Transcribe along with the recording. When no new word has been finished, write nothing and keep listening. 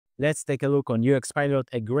let's take a look on UXPilot,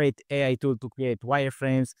 a great AI tool to create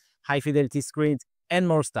wireframes, high-fidelity screens, and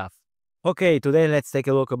more stuff. Okay, today let's take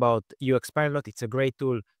a look about UXPilot. It's a great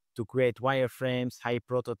tool to create wireframes, high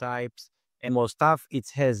prototypes, and more stuff. It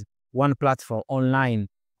has one platform online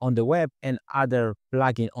on the web and other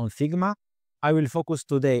plugin on Figma. I will focus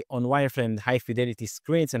today on wireframe high-fidelity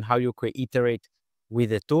screens and how you can iterate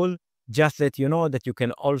with the tool. Just let you know that you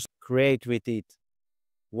can also create with it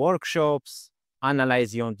workshops,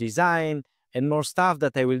 analyze your design, and more stuff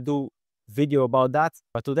that I will do video about that.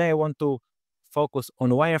 But today I want to focus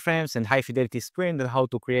on wireframes and high-fidelity screen and how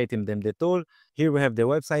to create in them the tool. Here we have the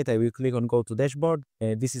website. I will click on go to dashboard.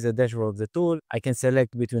 This is a dashboard of the tool. I can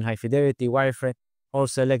select between high-fidelity, wireframe, or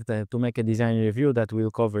select to make a design review that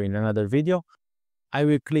we'll cover in another video. I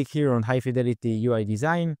will click here on high-fidelity UI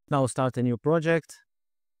design. Now start a new project.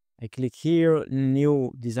 I click here,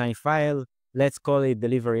 new design file. Let's call it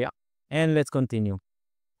delivery and let's continue.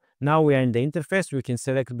 Now we are in the interface. We can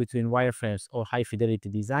select between wireframes or high-fidelity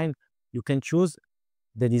design. You can choose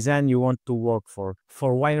the design you want to work for.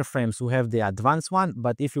 For wireframes, we have the advanced one,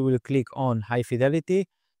 but if you will click on high-fidelity,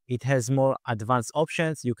 it has more advanced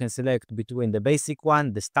options. You can select between the basic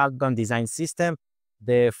one, the start-down design system,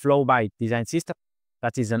 the flow-by design system.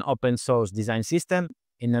 That is an open source design system.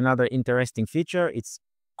 In another interesting feature, it's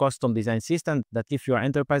custom design system that if you are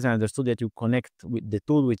enterprise and understood that you connect with the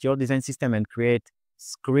tool with your design system and create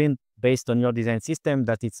screen based on your design system,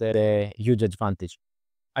 that it's a huge advantage.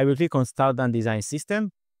 I will click on start down design system.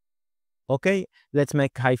 Okay, let's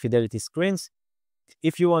make high fidelity screens.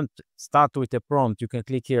 If you want to start with a prompt, you can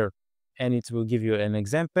click here and it will give you an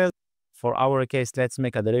example. For our case, let's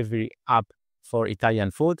make a delivery app for Italian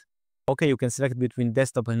food. Okay, you can select between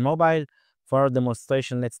desktop and mobile. For our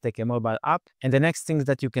demonstration, let's take a mobile app. And the next thing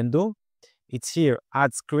that you can do, it's here,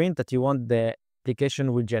 add screen that you want the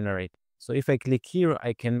application will generate. So if I click here,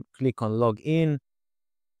 I can click on login,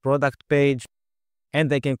 product page,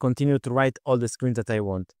 and I can continue to write all the screens that I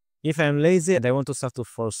want. If I'm lazy and I want to settle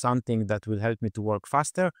for something that will help me to work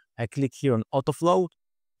faster, I click here on autoflow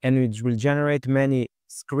and it will generate many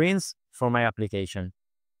screens for my application.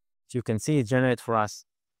 So you can see it generates for us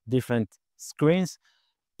different screens.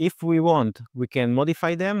 If we want, we can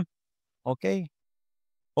modify them, okay?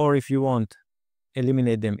 Or if you want,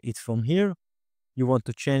 eliminate them, it's from here. You want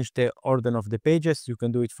to change the order of the pages, you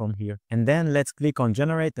can do it from here. And then let's click on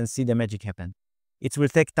generate and see the magic happen. It will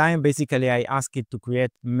take time. Basically, I ask it to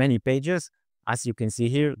create many pages. As you can see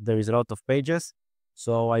here, there is a lot of pages.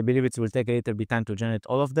 So I believe it will take a little bit time to generate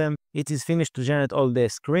all of them. It is finished to generate all the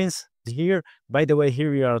screens here. By the way,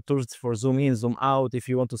 here you are tools for zoom in, zoom out. If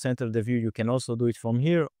you want to center the view, you can also do it from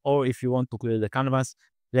here. Or if you want to clear the canvas,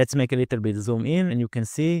 let's make a little bit zoom in and you can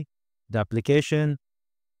see the application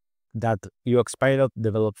that UXPilot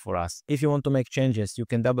developed for us. If you want to make changes, you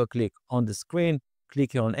can double click on the screen,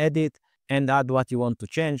 click on edit and add what you want to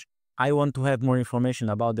change. I want to have more information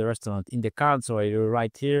about the restaurant in the card. So I will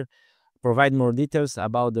write here, provide more details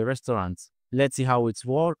about the restaurants. Let's see how it's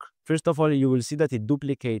work. First of all, you will see that it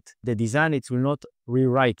duplicates the design. It will not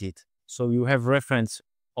rewrite it. So you have reference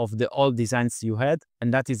of the old designs you had.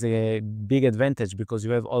 And that is a big advantage because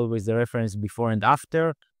you have always the reference before and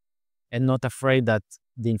after and not afraid that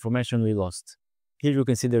the information we lost. Here you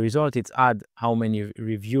can see the result. It's add how many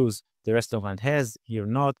reviews the restaurant has. Here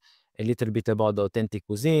not. A little bit about the authentic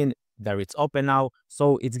cuisine. There it's open now.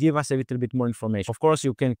 So it gives us a little bit more information. Of course,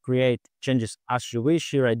 you can create changes as you wish.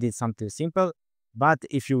 Here I did something simple. But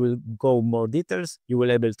if you will go more details, you will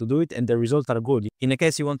be able to do it and the results are good. In a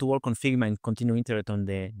case you want to work on Figma and continue iterate on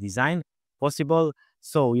the design, possible.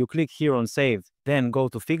 So you click here on save, then go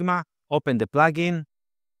to Figma, open the plugin,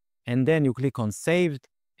 and then you click on saved.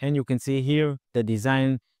 And you can see here the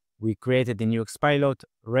design we created in UXPilot,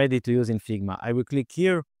 ready to use in Figma. I will click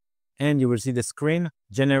here and you will see the screen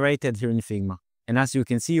generated here in Figma. And as you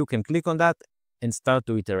can see, you can click on that and start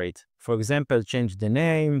to iterate. For example, change the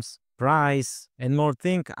names, price, and more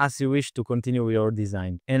things as you wish to continue your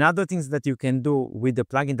design. And other things that you can do with the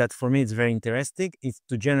plugin that for me is very interesting is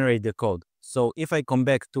to generate the code. So if I come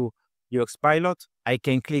back to UXPilot, I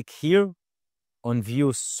can click here on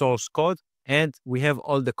view source code and we have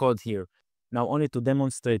all the code here. Now only to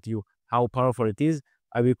demonstrate you how powerful it is,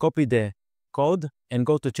 I will copy the code and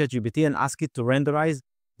go to ChatGPT and ask it to renderize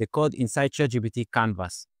the code inside ChatGPT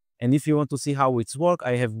canvas. And if you want to see how it's work,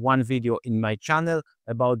 I have one video in my channel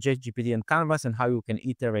about ChatGPT and canvas and how you can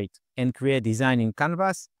iterate and create design in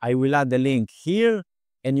canvas. I will add the link here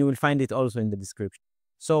and you will find it also in the description.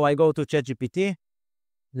 So I go to ChatGPT,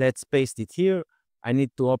 let's paste it here. I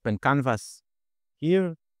need to open canvas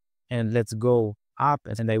here and let's go up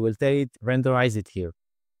and I will tell it renderize it here.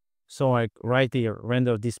 So I right here,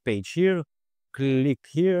 render this page here, click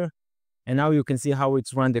here, and now you can see how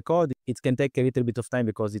it's run the code. It can take a little bit of time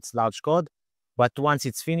because it's large code, but once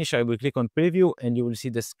it's finished, I will click on preview and you will see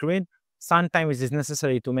the screen. Sometimes it's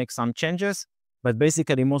necessary to make some changes, but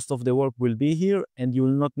basically most of the work will be here and you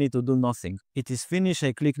will not need to do nothing. It is finished.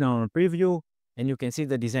 I click now on preview and you can see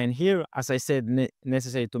the design here. As I said,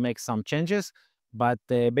 necessary to make some changes, but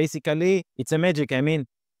basically it's a magic. I mean,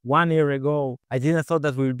 1 year ago, I didn't thought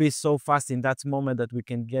that we will be so fast in that moment that we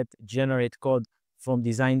can generate code from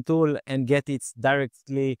design tool and get it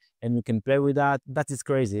directly and you can play with that. That is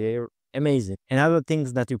crazy, amazing. And other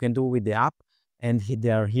things that you can do with the app, and they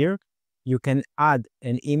are here. You can add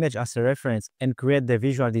an image as a reference and create the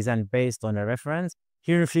visual design based on a reference.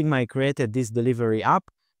 Here in Figma, I created this delivery app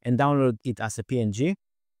and download it as a PNG,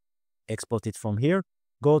 export it from here,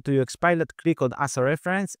 go to UXPilot, click on as a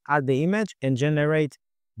reference, add the image and generate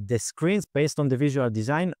the screens based on the visual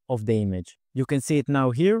design of the image. You can see it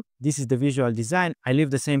now here. This is the visual design. I leave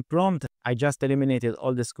the same prompt. I just eliminated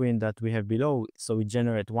all the screen that we have below. So we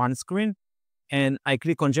generate one screen and I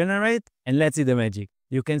click on generate and let's see the magic.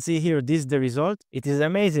 You can see here, this is the result. It is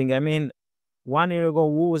amazing. I mean, 1 year ago,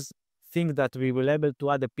 who was think that we will able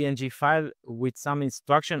to add a PNG file with some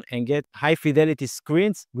instruction and get high fidelity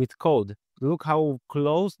screens with code. Look how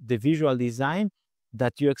close the visual design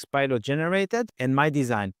that UXPilot generated and my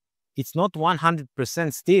design. It's not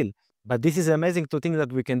 100% still, but this is amazing to think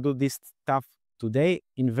that we can do this stuff today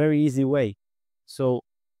in very easy way. So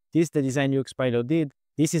this is the design UXPilot did.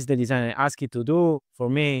 This is the design I asked it to do. For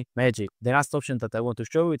me, magic. The last option that I want to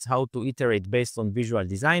show is how to iterate based on visual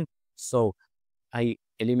design. So I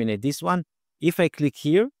eliminate this one. If I click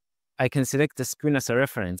here, I can select the screen as a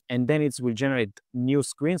reference and then it will generate new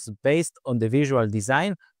screens based on the visual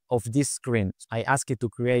design of this screen. I ask it to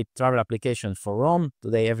create travel application for Rome,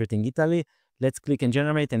 today everything Italy. Let's click and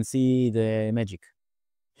generate and see the magic.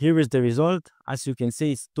 Here is the result. As you can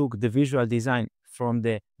see, it took the visual design from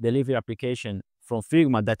the delivery application from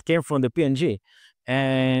Figma that came from the PNG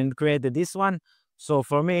and created this one. So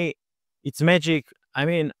for me, it's magic. I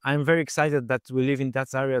mean, I'm very excited that we live in that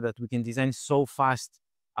area that we can design so fast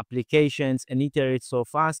applications and iterate so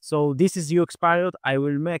fast. So this is UXPilot. I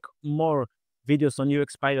will make more videos on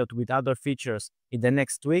UXPilot with other features in the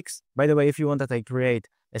next weeks. By the way, if you want that I create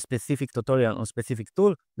a specific tutorial on specific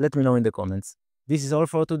tool, let me know in the comments. This is all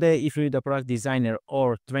for today. If you need a product designer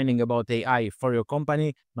or training about AI for your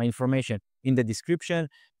company, my information in the description.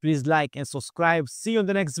 Please like and subscribe. See you in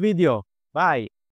the next video. Bye.